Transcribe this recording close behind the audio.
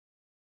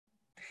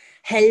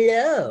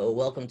Hello,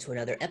 welcome to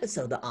another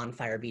episode of the On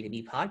Fire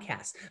B2B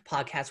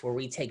podcast where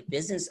we take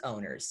business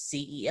owners,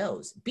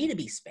 CEOs,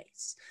 B2B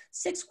space,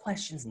 6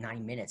 questions,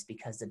 9 minutes,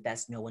 because the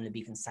best know when to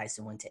be concise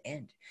and when to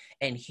end.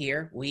 And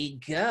here we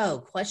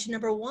go. Question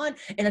number 1,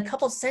 in a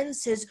couple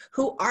sentences,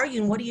 who are you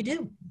and what do you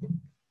do?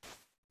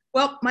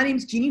 Well, my name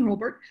is Jeannie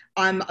Hurlbert.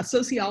 I'm a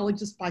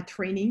sociologist by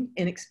training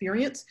and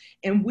experience,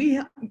 and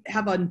we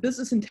have a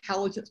business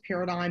intelligence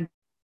paradigm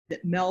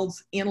that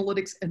melds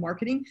analytics and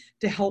marketing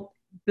to help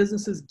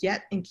businesses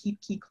get and keep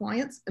key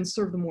clients and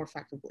serve them more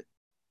effectively.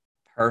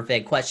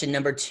 Perfect. Question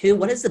number 2,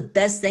 what is the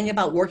best thing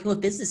about working with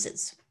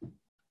businesses?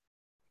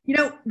 You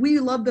know, we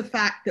love the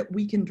fact that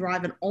we can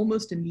drive an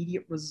almost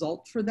immediate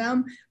result for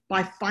them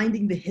by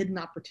finding the hidden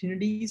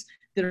opportunities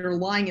that are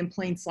lying in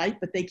plain sight,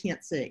 but they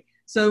can't see.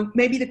 So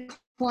maybe the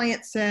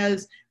client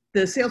says,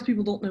 the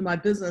salespeople don't know my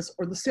business,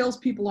 or the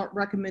salespeople aren't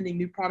recommending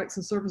new products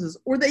and services,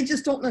 or they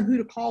just don't know who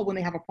to call when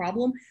they have a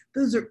problem.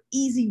 Those are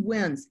easy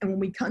wins. And when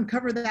we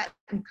uncover that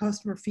in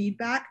customer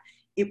feedback,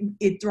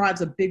 it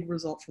drives a big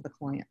result for the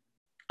client.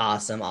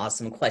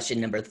 Awesome. Question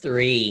number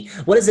 3,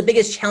 what is the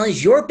biggest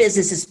challenge your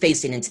business is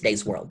facing in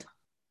today's world?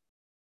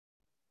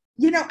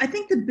 You know, I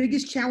think the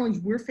biggest challenge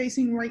we're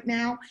facing right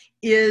now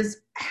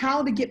is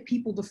how to get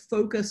people to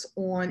focus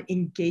on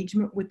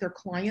engagement with their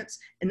clients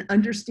and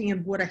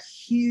understand what a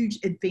huge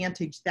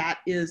advantage that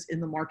is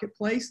in the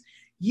marketplace.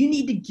 You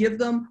need to give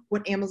them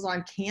what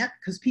Amazon can't,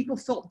 because people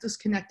felt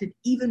disconnected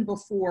even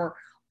before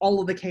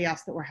all of the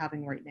chaos that we're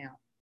having right now.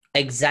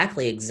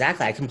 Exactly.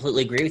 I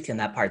completely agree with you on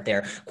that part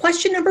there.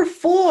 Question number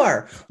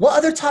 4, what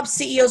other top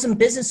CEOs and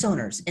business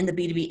owners in the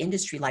B2B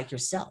industry like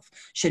yourself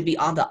should be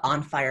on the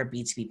On Fire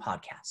B2B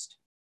podcast?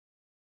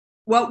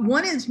 Well,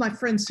 one is my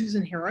friend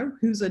Susan Harrow,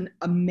 who's an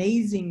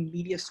amazing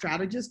media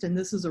strategist, and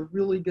this is a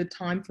really good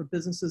time for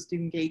businesses to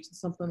engage in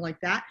something like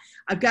that.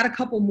 I've got a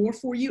couple more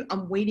for you.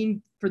 I'm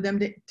waiting for them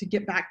to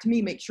get back to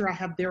me, make sure I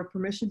have their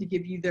permission to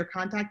give you their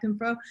contact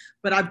info.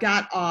 But I've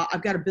got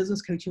a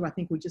business coach who I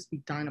think would just be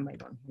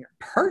dynamite on here.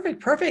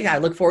 Perfect. I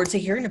look forward to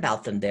hearing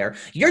about them there.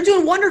 You're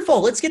doing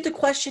wonderful. Let's get to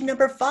question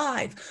number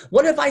 5.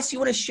 What advice do you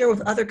want to share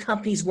with other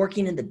companies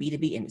working in the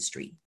B2B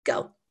industry?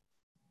 Go.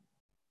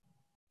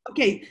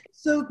 Okay,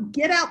 so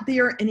get out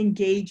there and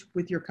engage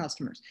with your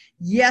customers.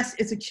 Yes,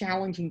 it's a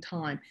challenging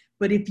time,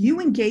 but if you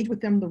engage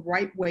with them the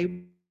right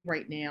way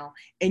right now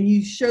and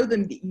you show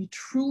them that you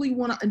truly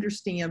want to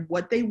understand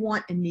what they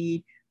want and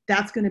need,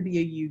 that's going to be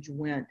a huge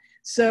win.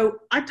 So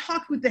I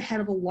talked with the head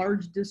of a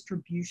large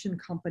distribution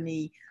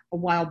company a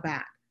while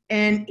back,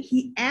 and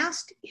he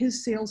asked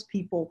his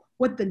salespeople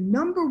what the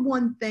number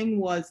one thing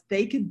was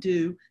they could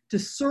do to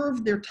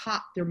serve their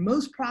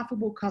most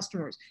profitable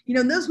customers. You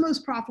know, those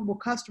most profitable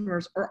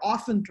customers are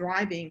often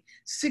driving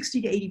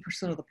 60 to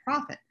 80% of the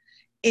profit.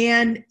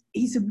 And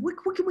he said, what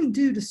can we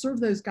do to serve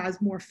those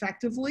guys more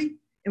effectively?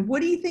 And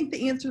what do you think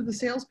the answer to the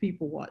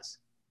salespeople was?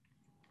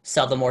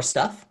 Sell them more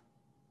stuff?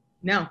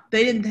 No,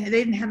 they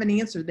didn't have an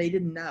answer. They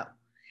didn't know.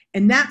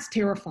 And that's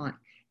terrifying.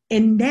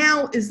 And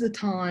now is the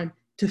time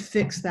to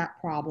fix that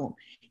problem.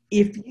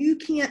 If you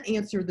can't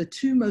answer the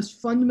 2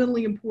 most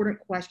fundamentally important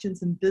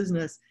questions in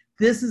business,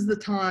 this is the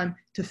time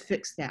to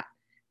fix that.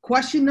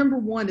 Question number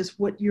 1 is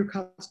what your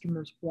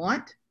customers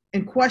want.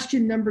 And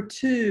question number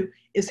 2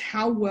 is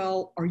how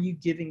well are you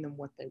giving them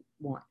what they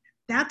want?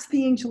 That's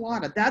the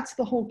enchilada. That's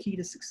the whole key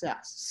to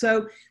success.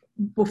 So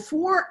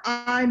before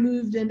I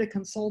moved into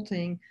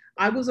consulting,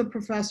 I was a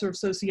professor of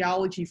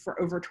sociology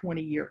for over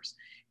 20 years.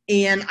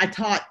 And I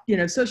taught,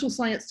 social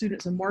science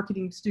students and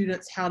marketing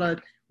students how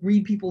to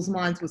read people's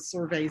minds with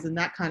surveys and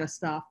that kind of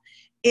stuff.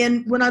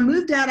 And when I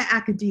moved out of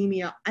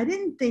academia, I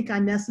didn't think I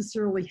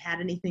necessarily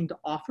had anything to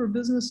offer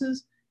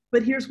businesses,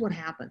 but here's what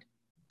happened.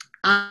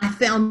 I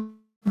found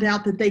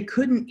out that they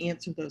couldn't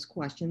answer those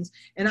questions.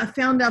 And I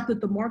found out that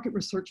the market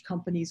research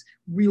companies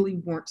really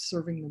weren't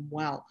serving them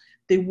well.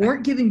 They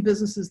weren't giving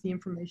businesses the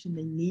information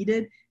they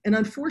needed. And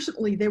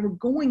unfortunately, they were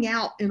going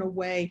out in a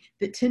way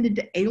that tended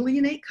to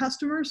alienate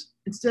customers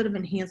instead of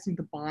enhancing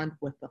the bond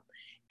with them.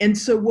 And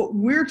so what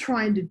we're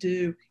trying to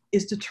do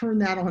is to turn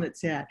that on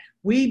its head.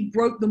 We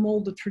broke the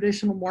mold of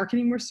traditional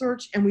marketing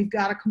research, and we've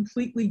got a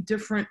completely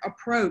different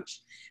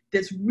approach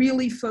that's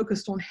really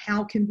focused on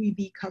how can we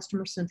be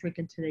customer-centric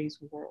in today's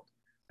world.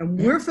 And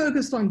we're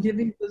focused on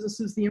giving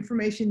businesses the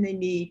information they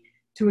need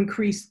to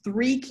increase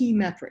 3 key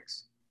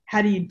metrics.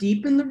 How do you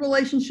deepen the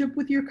relationship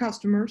with your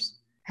customers?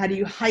 How do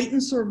you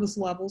heighten service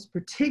levels,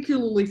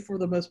 particularly for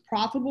the most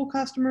profitable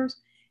customers?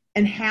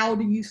 And how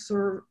do you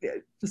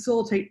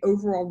facilitate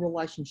overall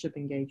relationship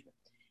engagement?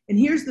 And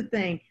here's the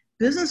thing,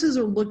 businesses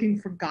are looking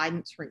for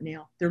guidance right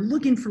now. They're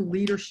looking for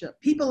leadership.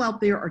 People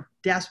out there are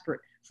desperate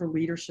for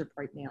leadership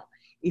right now.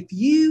 If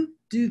you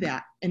do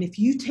that, and if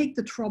you take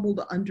the trouble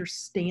to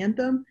understand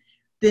them,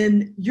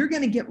 then you're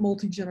going to get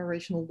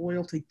multi-generational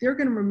loyalty. They're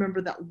going to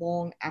remember that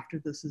long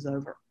after this is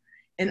over.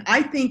 And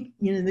I think,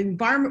 the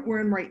environment we're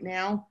in right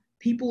now,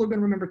 people are going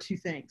to remember 2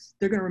 things.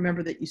 They're going to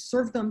remember that you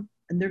serve them,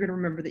 and they're going to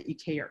remember that you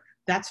care.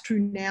 That's true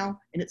now,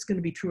 and it's going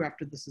to be true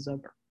after this is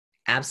over.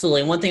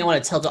 Absolutely. And one thing I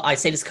want to tell, I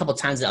say this a couple of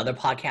times in other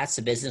podcasts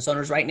to business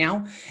owners right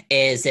now,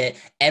 is that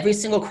every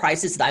single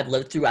crisis that I've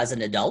lived through as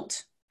an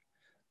adult,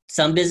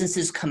 some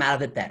businesses come out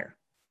of it better.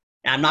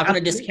 And I'm not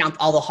going to discount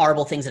all the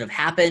horrible things that have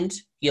happened,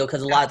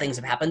 because a lot of things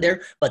have happened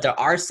there, but there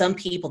are some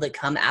people that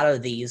come out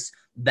of these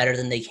better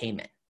than they came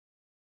in.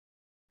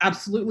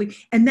 Absolutely.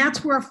 And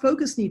that's where our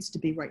focus needs to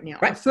be right now.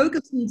 Right. Our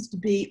focus needs to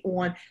be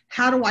on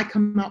how do I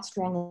come out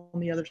strong on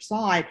the other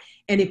side?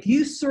 And if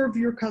you serve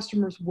your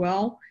customers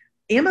well,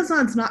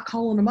 Amazon's not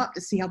calling them up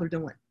to see how they're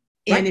doing.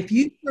 Right. And if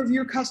you serve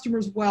your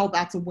customers well,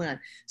 that's a win.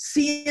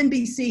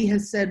 CNBC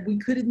has said we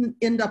could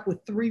end up with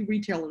 3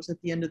 retailers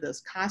at the end of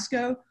this: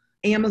 Costco,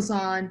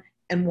 Amazon,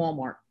 and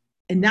Walmart.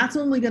 And that's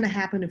only going to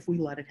happen if we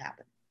let it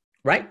happen.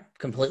 Right.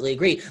 Completely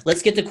agree.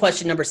 Let's get to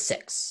question number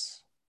 6.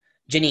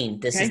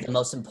 Janine, this is the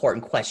most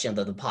important question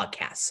of the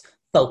podcast.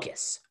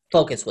 Focus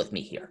with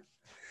me here.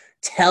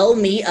 Tell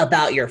me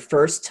about your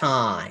first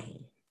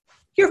time.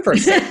 Your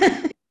first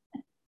sale.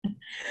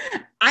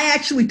 I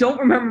actually don't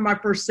remember my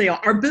first sale.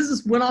 Our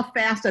business went off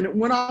fast, and it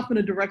went off in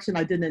a direction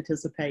I didn't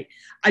anticipate.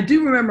 I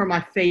do remember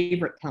my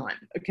favorite time,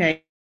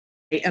 okay?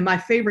 And my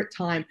favorite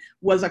time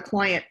was a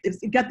client.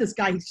 You got this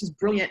guy, he's just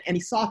brilliant, and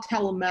he saw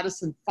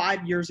telemedicine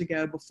 5 years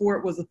ago before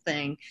it was a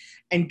thing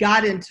and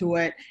got into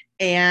it.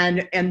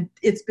 And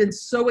it's been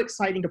so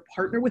exciting to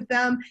partner with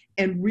them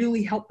and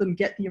really help them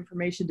get the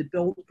information to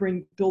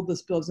build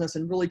this business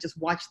and really just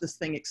watch this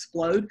thing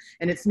explode.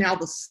 And it's now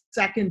the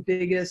second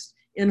biggest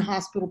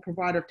in-hospital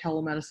provider of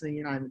telemedicine in the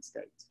United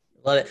States.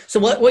 Love it. So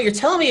what you're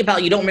telling me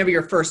about you don't remember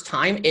your first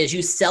time is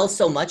you sell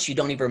so much you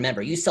don't even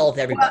remember. You sell with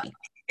everybody. Well,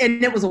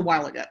 and it was a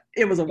while ago.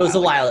 It was a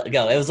while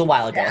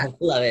ago. Yeah.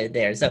 Love it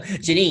there. So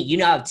Janine, you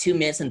now have 2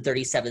 minutes and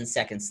 37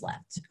 seconds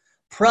left.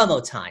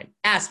 Promo time.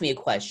 Ask me a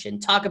question.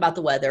 Talk about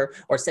the weather,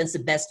 or since the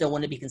best know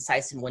when to be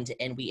concise and when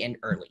to end, we end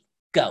early.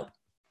 Go.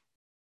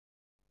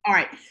 All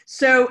right.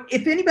 So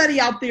if anybody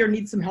out there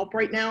needs some help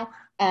right now,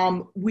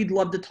 we'd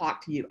love to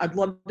talk to you. I'd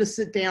love to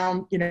sit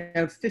down,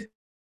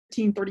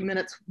 15, 30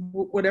 minutes,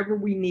 whatever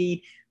we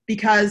need,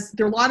 because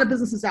there are a lot of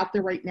businesses out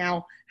there right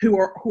now who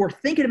are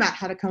thinking about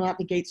how to come out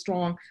the gate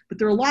strong, but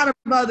there are a lot of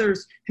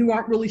others who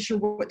aren't really sure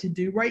what to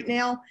do right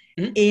now.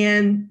 Mm-hmm.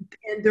 And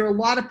there are a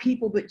lot of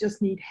people that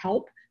just need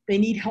help. They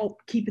need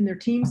help keeping their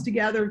teams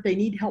together. They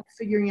need help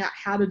figuring out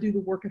how to do the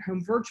work at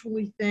home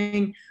virtually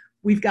thing.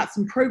 We've got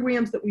some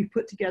programs that we've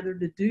put together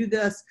to do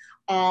this.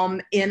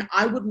 And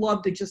I would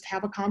love to just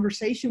have a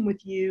conversation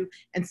with you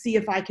and see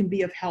if I can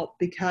be of help,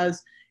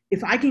 because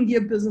if I can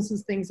give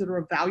businesses things that are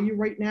of value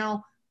right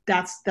now,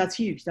 that's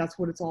huge. That's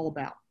what it's all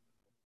about.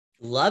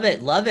 Love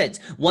it. Love it.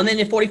 1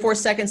 minute and 44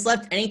 seconds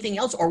left. Anything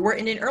else, or we're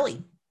ending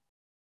early?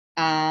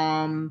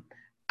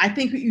 I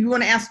think you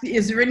want to ask,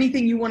 is there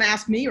anything you want to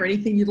ask me or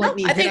anything you'd like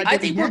me to I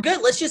think we're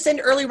good. Let's just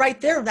end early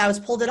right there. That was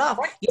pulled it off.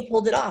 Right. You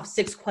pulled it off.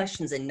 6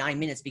 questions in 9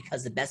 minutes,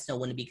 because the best know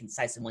when to be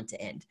concise and when to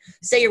end.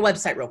 Say your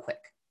website real quick.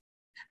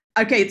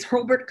 Okay, it's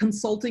Hurlbert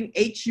Consulting,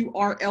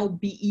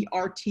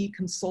 HURLBERT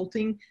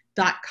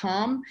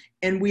consulting.com.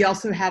 And we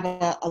also have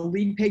a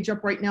lead page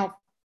up right now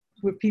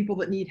with people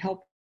that need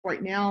help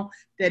right now.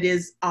 That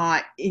is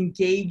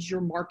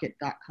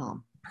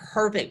engageyourmarket.com.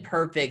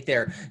 Perfect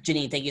there.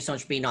 Janine, thank you so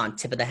much for being on.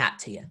 Tip of the hat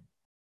to you.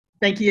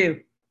 Thank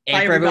you. And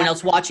Bye, for everyone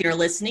else watching or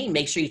listening,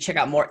 make sure you check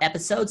out more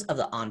episodes of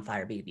the On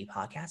Fire B2B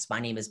podcast. My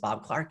name is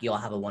Bob Clark. You all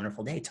have a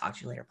wonderful day. Talk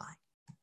to you later. Bye.